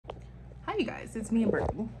Hi you guys, it's me and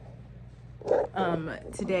Brittany.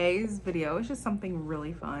 Today's video is just something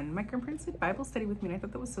really fun. My grandparents did Bible study with me and I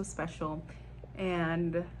thought that was so special.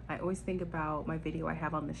 And I always think about my video I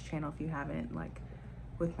have on this channel, if you haven't, like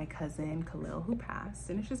with my cousin Khalil who passed.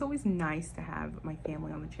 And it's just always nice to have my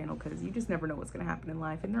family on the channel because you just never know what's gonna happen in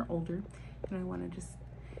life and they're older. And I wanna it's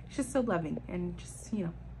just so loving and just, you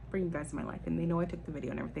know, bring you guys in my life. And they know I took the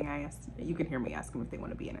video and everything. I asked, you can hear me ask them if they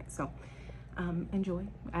wanna be in it. So enjoy.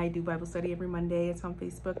 I do Bible study every Monday. It's on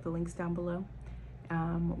Facebook. The link's down below.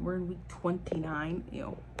 We're in week 29.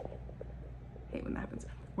 Ew. I hate when that happens.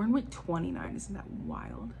 We're in week 29. Isn't that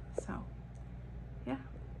wild? So, yeah.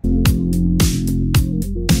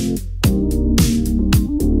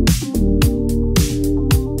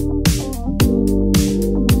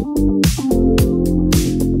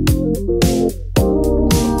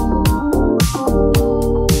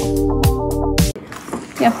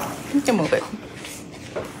 Yeah, you can move it.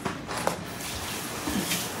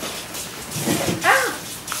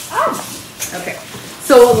 Okay,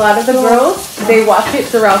 so a lot of the girls, they watch it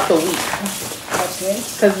throughout the week. Okay.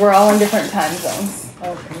 Because we're all in different time zones.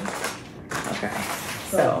 Okay. Okay.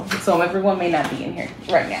 So everyone may not be in here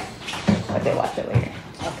right now, but they watch it later.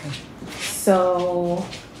 Okay. So,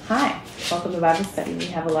 hi. Welcome to Bible study. We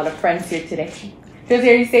have a lot of friends here today. Josie,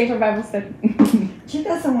 are you staying for Bible study? She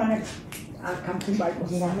doesn't want to come to Bible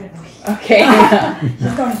study. Okay.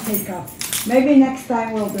 She's going to take off. Maybe next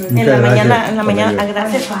time we'll do it. En la mañana,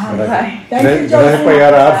 gracias. Bye. Gracias por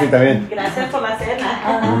llegar a Arsi también. Gracias por la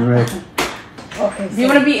cena. Okay. Do you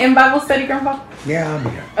want to be in Bible study, Grandpa? Yeah, I'm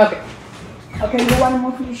here. Okay. Okay, you want to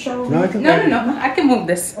move your show? No, it's okay. No. I can move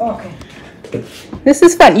this. Okay. This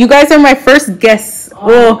is fun. You guys are my first guests.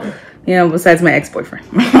 Well, you know, besides my ex-boyfriend.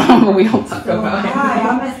 But we don't talk about him. Hi,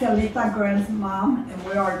 I'm Estelita Grand's mom, and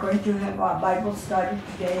we are going to have a Bible study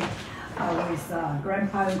today with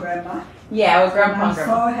Grandpa and Grandma. Yeah, with Grandpa And I'm and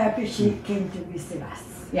Grandma. so happy she came to visit us.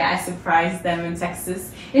 Yeah, I surprised them in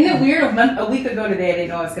Texas. Isn't it weird? A week ago today, I didn't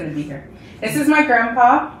know I was going to be here. This is my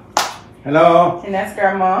grandpa. Hello. And that's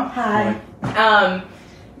Grandma. Hi.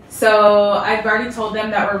 So I've already told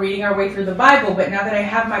them that we're reading our way through the Bible, but now that I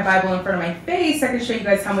have my Bible in front of my face, I can show you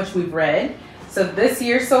guys how much we've read. So this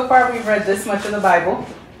year so far, we've read this much of the Bible.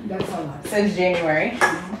 That's a lot. Since January.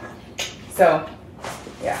 So,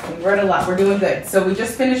 yeah, we've read a lot. We're doing good. So we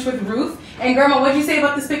just finished with Ruth. And Grandma, what'd you say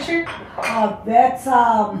about this picture? That's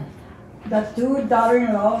the two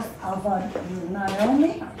daughter-in-laws of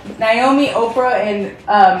Naomi. Naomi, Oprah,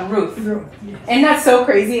 and Ruth. Ruth, yes. And that's so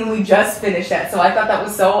crazy, and we just finished that. So I thought that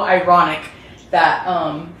was so ironic that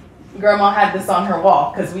Grandma had this on her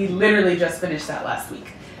wall, because we literally just finished that last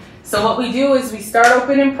week. So what we do is we start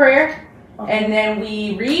open in prayer, and then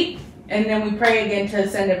we read, and then we pray again to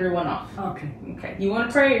send everyone off. Okay. Okay. You want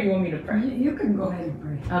to pray, or you want me to pray? You can go ahead and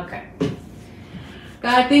pray. Okay.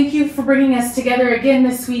 God, thank you for bringing us together again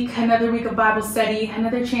this week, another week of Bible study,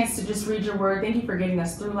 another chance to just read your word. Thank you for getting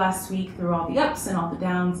us through last week, through all the ups and all the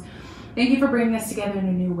downs. Thank you for bringing us together in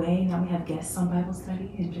a new way. Now we have guests on Bible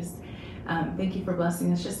study, and just thank you for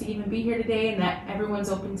blessing us just to even be here today and that everyone's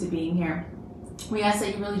open to being here. We ask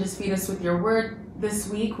that you really just feed us with your word this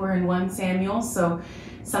week. We're in 1 Samuel, so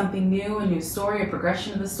something new, a new story, a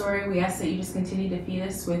progression of the story. We ask that you just continue to feed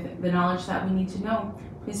us with the knowledge that we need to know.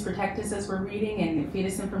 Please protect us as we're reading and feed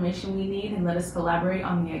us information we need, and let us collaborate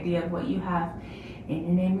on the idea of what you have. In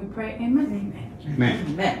your name we pray, amen. Amen.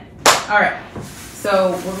 Amen. All right,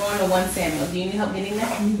 so we're going to 1 Samuel. Do you need help getting there?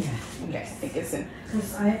 Yeah. Okay, I think it's in.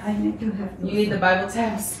 Because I need to have those. You need the Bible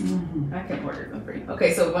tabs? Mm-hmm. I can order them for you.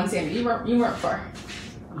 Okay, so 1 Samuel, you weren't far.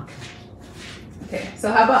 Okay. Okay,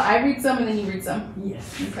 so how about I read some and then you read some?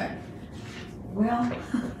 Yes. Okay. Well,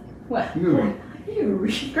 What? you read.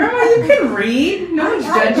 Grandma, you can read. No one's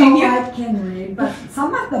I judging know you. I can read, but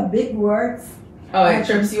some of the big words. Oh, it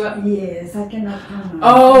trips you up? Yes, I cannot pronounce.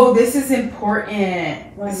 Oh, this is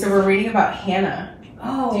important. What So is we're reading about Hannah.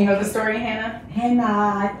 Oh. Do you know the story of Hannah?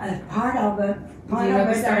 Hannah, part of it. Do you know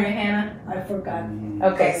the story of Hannah? I forgot.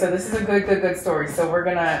 Okay, so this is a good story. So we're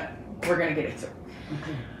gonna get into it.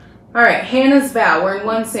 Okay. All right, Hannah's vow. We're in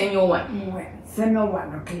 1 Samuel 1. Samuel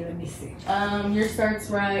 1. Okay, let me see. Yours starts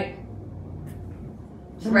right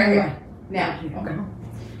Samuel here. 1. Now. Okay.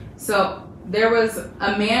 So there was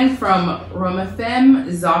a man from Ramathaim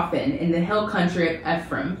Zophim in the hill country of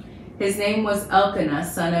Ephraim. His name was Elkanah,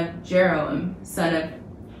 son of Jeroam, son of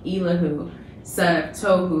Elihu, son of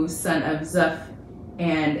Tohu, son of Zuph,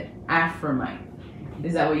 and Ephraimite.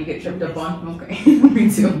 Is that what you get tripped up on? Okay, me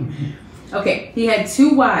too. Okay, he had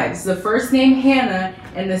 2 wives. The first named Hannah,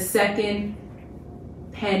 and the second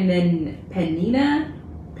Penina.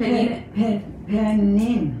 Penin.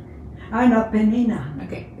 I know Penina.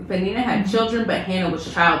 Okay, Peninnah had children, but Hannah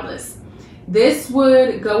was childless. This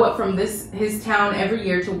would go up from his town every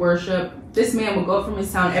year to worship. This man would go up from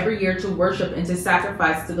his town every year to worship and to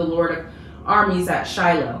sacrifice to the Lord of armies at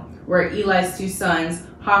Shiloh, where Eli's 2 sons,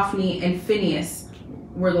 Hophni and Phinehas,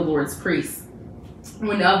 were the Lord's priests.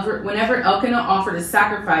 Whenever Elkanah offered a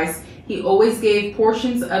sacrifice, he always gave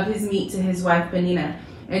portions of his meat to his wife Peninnah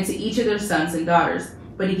and to each of their sons and daughters.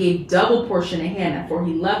 But he gave double portion to Hannah, for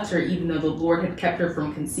he loved her even though the Lord had kept her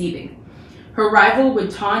from conceiving. Her rival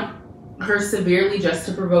would taunt her severely just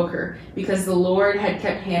to provoke her, because the Lord had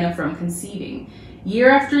kept Hannah from conceiving.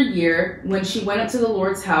 Year after year, when she went up to the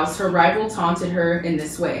Lord's house, her rival taunted her in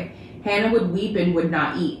this way. Hannah would weep and would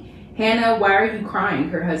not eat. Hannah, why are you crying?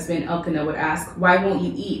 Her husband Elkanah would ask. Why won't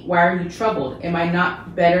you eat? Why are you troubled? Am I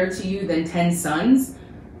not better to you than 10 sons?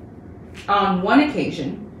 On one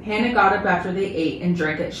occasion, Hannah got up after they ate and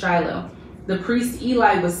drank at Shiloh. The priest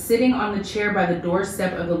Eli was sitting on the chair by the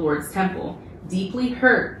doorstep of the Lord's temple. Deeply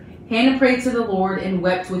hurt, Hannah prayed to the Lord and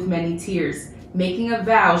wept with many tears. Making a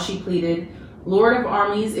vow, she pleaded, Lord of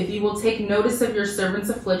armies, if you will take notice of your servant's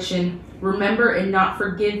affliction, remember and not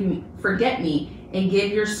forget me, and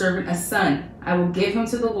give your servant a son. I will give him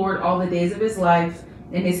to the Lord all the days of his life,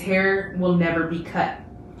 and his hair will never be cut.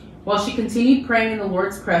 While she continued praying in the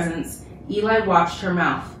Lord's presence, Eli watched her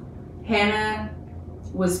mouth. Hannah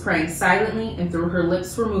was praying silently, and though her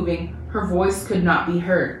lips were moving, her voice could not be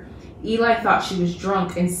heard. Eli thought she was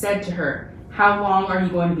drunk and said to her, How long are you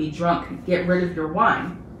going to be drunk? Get rid of your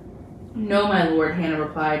wine. No, my lord, Hannah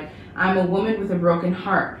replied. I'm a woman with a broken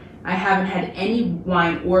heart. I haven't had any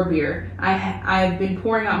wine or beer. I have been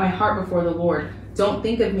pouring out my heart before the Lord. Don't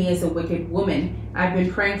think of me as a wicked woman. I've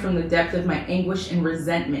been praying from the depth of my anguish and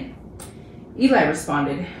resentment. Eli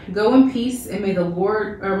responded, Go in peace, and may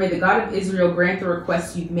the God of Israel grant the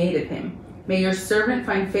request you've made of him. May your servant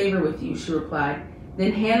find favor with you, she replied.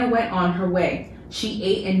 Then Hannah went on her way. She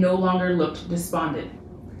ate and no longer looked despondent.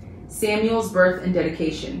 Samuel's birth and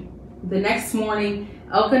dedication. The next morning,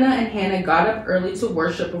 Elkanah and Hannah got up early to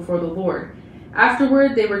worship before the Lord.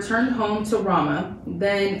 Afterward, they returned home to Ramah.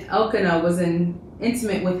 Then Elkanah was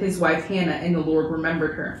intimate with his wife Hannah, and the Lord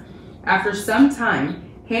remembered her. After some time,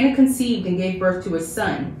 Hannah conceived and gave birth to a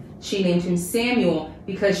son. She named him Samuel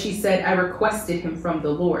because she said, I requested him from the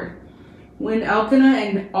Lord. When Elkanah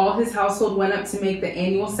and all his household went up to make the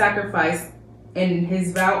annual sacrifice and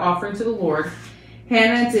his vow offering to the Lord,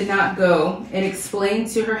 Hannah did not go and explained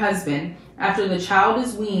to her husband, After the child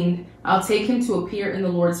is weaned, I'll take him to appear in the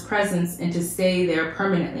Lord's presence and to stay there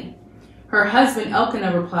permanently. Her husband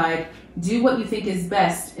Elkanah replied, Do what you think is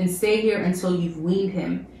best and stay here until you've weaned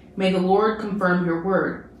him. May the Lord confirm your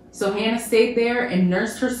word. So Hannah stayed there and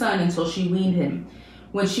nursed her son until she weaned him.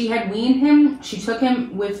 When she had weaned him, she took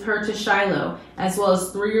him with her to Shiloh, as well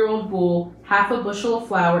as 3-year-old bull, half a bushel of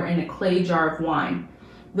flour, and a clay jar of wine.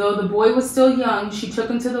 Though the boy was still young, she took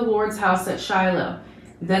him to the Lord's house at Shiloh.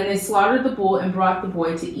 Then they slaughtered the bull and brought the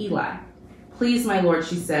boy to Eli. Please, my lord,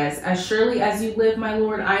 she says, as surely as you live, my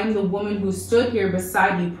lord, I am the woman who stood here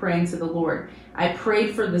beside you praying to the Lord. I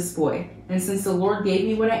prayed for this boy, and since the Lord gave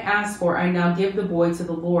me what I asked for, I now give the boy to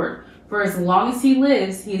the Lord. For as long as he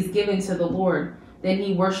lives, he is given to the Lord. Then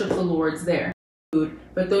he worshiped the Lord's there.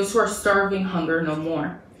 But those who are starving hunger no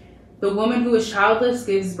more. The woman who is childless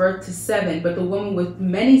gives birth to 7, but the woman with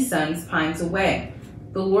many sons pines away.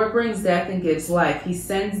 The Lord brings death and gives life. He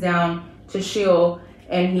sends down to Sheol,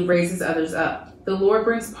 and he raises others up. The Lord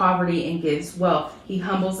brings poverty and gives wealth. He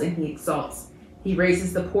humbles and he exalts. He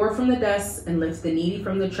raises the poor from the dust and lifts the needy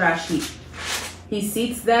from the trash heap. He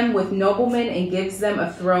seats them with noblemen and gives them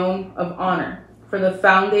a throne of honor. For the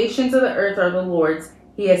foundations of the earth are the Lord's.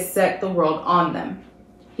 He has set the world on them.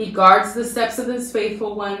 He guards the steps of his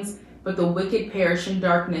faithful ones, but the wicked perish in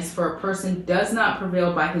darkness, for a person does not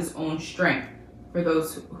prevail by his own strength. For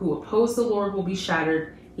those who oppose the Lord will be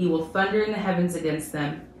shattered. He will thunder in the heavens against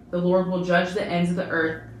them. The Lord will judge the ends of the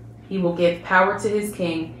earth. He will give power to his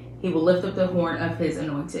king. He will lift up the horn of his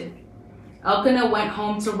anointed. Elkanah went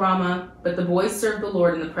home to Ramah, but the boys served the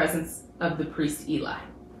Lord in the presence of the priest Eli.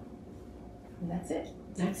 And that's it.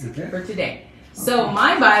 That's it for today. So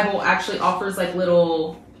my Bible actually offers like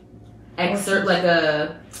little excerpt, like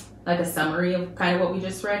a summary of kind of what we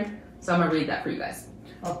just read. So I'm gonna read that for you guys.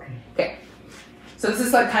 Okay. So this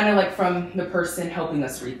is like kind of like from the person helping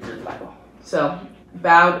us read through the Bible. So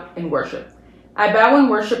bowed in worship. I bow in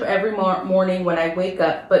worship every morning when I wake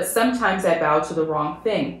up, but sometimes I bow to the wrong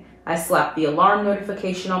thing. I slap the alarm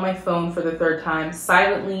notification on my phone for the 3rd time,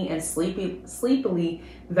 silently and sleepily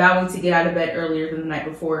vowing to get out of bed earlier than the night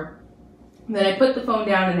before. Then I put the phone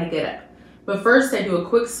down and I get up. But first I do a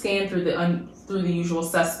quick scan through the usual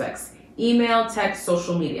suspects. email, text,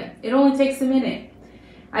 social media. It only takes a minute.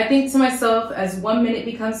 I think to myself, as 1 minute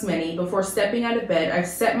becomes many, before stepping out of bed, I've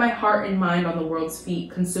set my heart and mind on the world's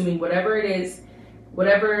feet, consuming whatever it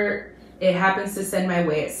happens to send my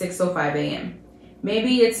way at 6:05 a.m.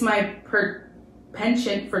 Maybe it's my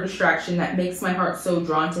penchant for distraction that makes my heart so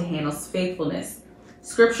drawn to Hannah's faithfulness.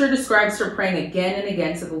 Scripture describes her praying again and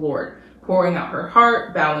again to the Lord, pouring out her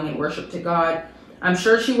heart, bowing in worship to God. I'm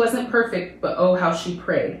sure she wasn't perfect, but oh, how she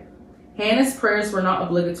prayed. Hannah's prayers were not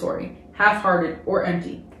obligatory, half-hearted, or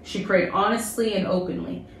empty. She prayed honestly and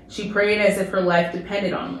openly. She prayed as if her life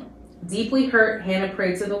depended on it. Deeply hurt, Hannah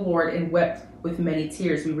prayed to the Lord and wept with many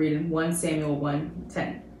tears, we read in 1 Samuel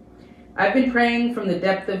 1:10. I've been praying from the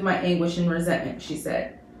depth of my anguish and resentment, she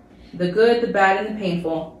said. The good, the bad, and the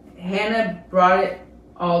painful, Hannah brought it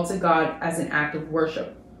all to God as an act of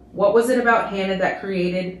worship. What was it about Hannah that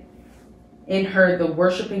created in her the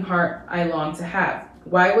worshiping heart I long to have?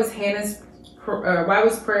 Why was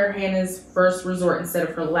prayer Hannah's first resort instead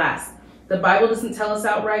of her last? The Bible doesn't tell us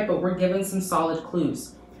outright, but we're given some solid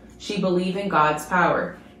clues. She believed in God's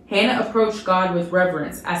power. Hannah approached God with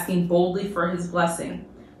reverence, asking boldly for his blessing.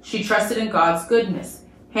 She trusted in God's goodness.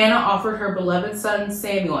 Hannah offered her beloved son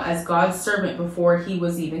Samuel as God's servant before he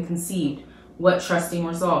was even conceived. What trusting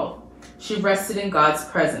resolve. She rested in God's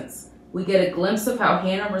presence. We get a glimpse of how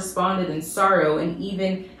Hannah responded in sorrow and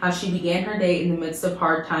even how she began her day in the midst of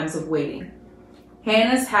hard times of waiting.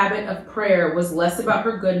 Hannah's habit of prayer was less about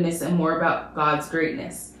her goodness and more about God's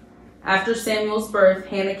greatness. After Samuel's birth,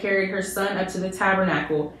 Hannah carried her son up to the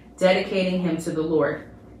tabernacle, dedicating him to the Lord.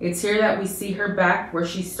 It's here that we see her back where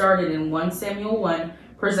she started in 1 Samuel 1,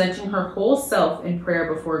 presenting her whole self in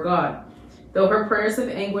prayer before God. Though her prayers of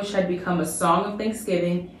anguish had become a song of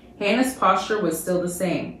thanksgiving, Hannah's posture was still the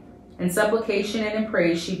same. In supplication and in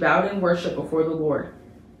praise, she bowed in worship before the Lord.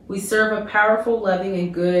 We serve a powerful, loving,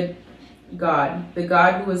 and good God, the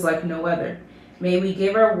God who is like no other. May we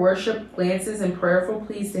give our worship, glances, and prayerful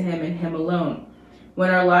pleas to him and him alone. When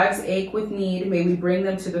our lives ache with need, may we bring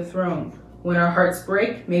them to the throne. When our hearts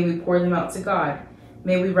break, may we pour them out to God.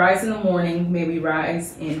 May we rise in the morning, may we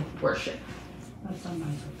rise in worship. That's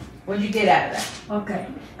amazing. What did you get out of that? Okay.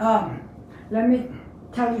 Let me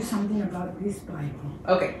tell you something about this Bible.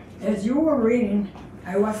 Okay. As you were reading,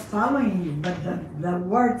 I was following you, but the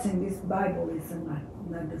words in this Bible is not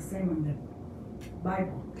the same in the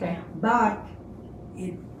Bible. Okay. But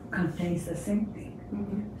it contains the same thing.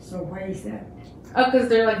 Mm-hmm. So why is that? Oh, because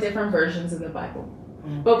they're like different versions in the Bible.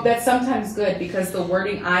 Mm-hmm. But that's sometimes good because the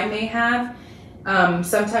wording I may have,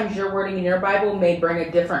 sometimes your wording in your Bible may bring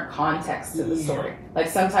a different context to the story. Like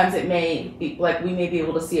sometimes it may be, like we may be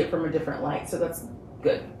able to see it from a different light. So that's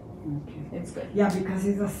good. Okay. It's good. Yeah, because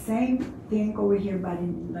it's the same thing over here, but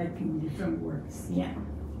in different words. Yeah.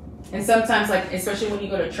 And sometimes, like, especially when you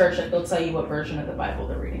go to church, like, they'll tell you what version of the Bible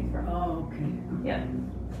they're reading from. Oh, okay. Yeah.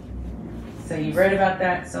 So you read about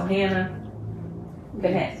that. So Hannah, she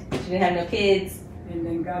didn't have no kids. And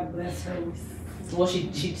then God bless her with... Well,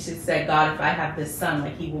 she said, God, if I have this son,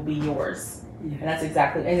 like, he will be yours. Yeah. And that's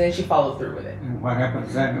exactly, and then she followed through with it. And what happened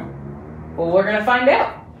to Samuel? Well, we're going to find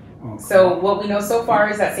out. Okay. So what we know so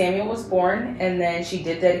far is that Samuel was born, and then she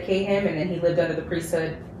did dedicate him, and then he lived under the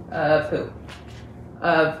priesthood of who?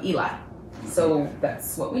 Of Eli. So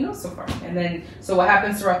that's what we know so far. And then, so what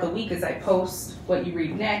happens throughout the week is I post what you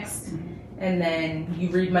read next, and then you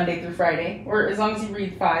read Monday through Friday, or as long as you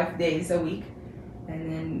read 5 days a week. And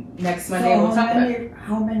then next Monday we'll talk about it.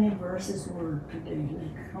 How many verses were today?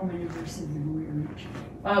 Like, how many verses did we reach?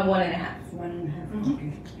 1.5. 1.5,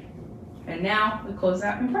 okay. And now we close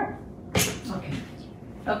out in prayer. Okay.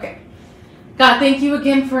 Okay. God, thank you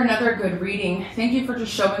again for another good reading. Thank you for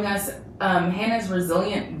just showing us Hannah's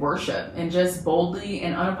resilient worship and just boldly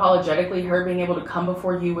and unapologetically her being able to come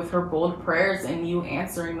before you with her bold prayers and you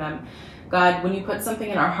answering them. God, when you put something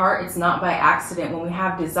in our heart, it's not by accident. When we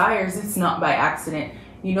have desires, it's not by accident.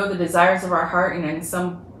 You know the desires of our heart, and in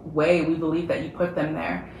some way we believe that you put them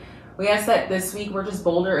there. We ask that this week we're just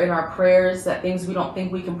bolder in our prayers, that things we don't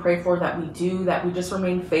think we can pray for, that we do, that we just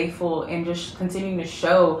remain faithful and just continuing to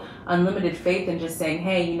show unlimited faith and just saying,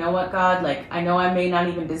 hey, you know what, God, like I know I may not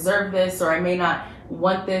even deserve this, or I may not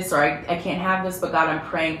want this, or I can't have this, but God, I'm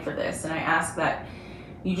praying for this. And I ask that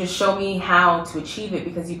you just show me how to achieve it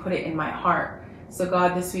because you put it in my heart. So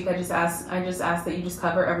God, this week I just ask that you just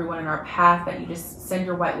cover everyone in our path, that you just send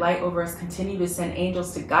your white light over us, continue to send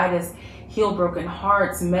angels to guide us, heal broken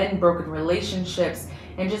hearts, mend broken relationships,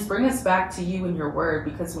 and just bring us back to you and your word,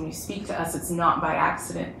 because when you speak to us, it's not by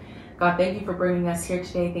accident. God, thank you for bringing us here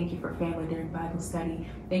today. Thank you for family during Bible study.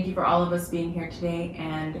 Thank you for all of us being here today.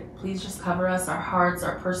 And please just cover us, our hearts,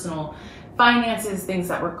 our personal finances, things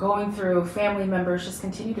that we're going through, family members. Just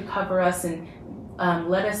continue to cover us and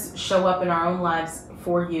let us show up in our own lives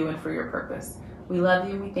for you and for your purpose. We love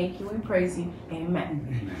you, we thank you, and praise you. Amen.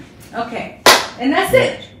 Amen. Okay, and that's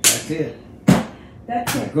it. That's it.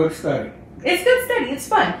 That's it. Good study. It's good study. It's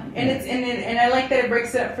fun, and and I like that it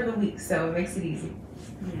breaks it up for the week, so it makes it easy.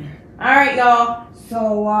 All right, y'all.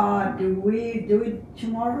 So, do we do it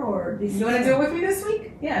tomorrow or this? You want to do it with me this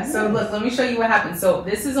week? Yeah. So look, let me show you what happens. So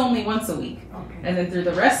this is only once a week, Okay. and then through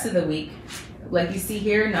the rest of the week, like you see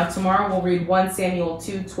here. Now tomorrow we'll read 1 Samuel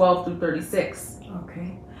 2:12 through 36.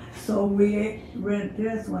 Okay. So we read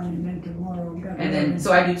this one, and then tomorrow we got. And then,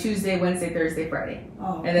 so I do Tuesday, Wednesday, Thursday, Friday.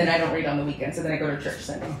 Oh, okay. And then I don't read on the weekend, so then I go to church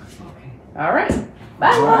Sunday. Okay. All right.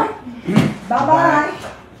 Bye. All right. Bye-bye.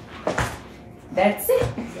 That's it.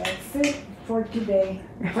 That's it for today.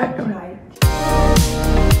 For tonight.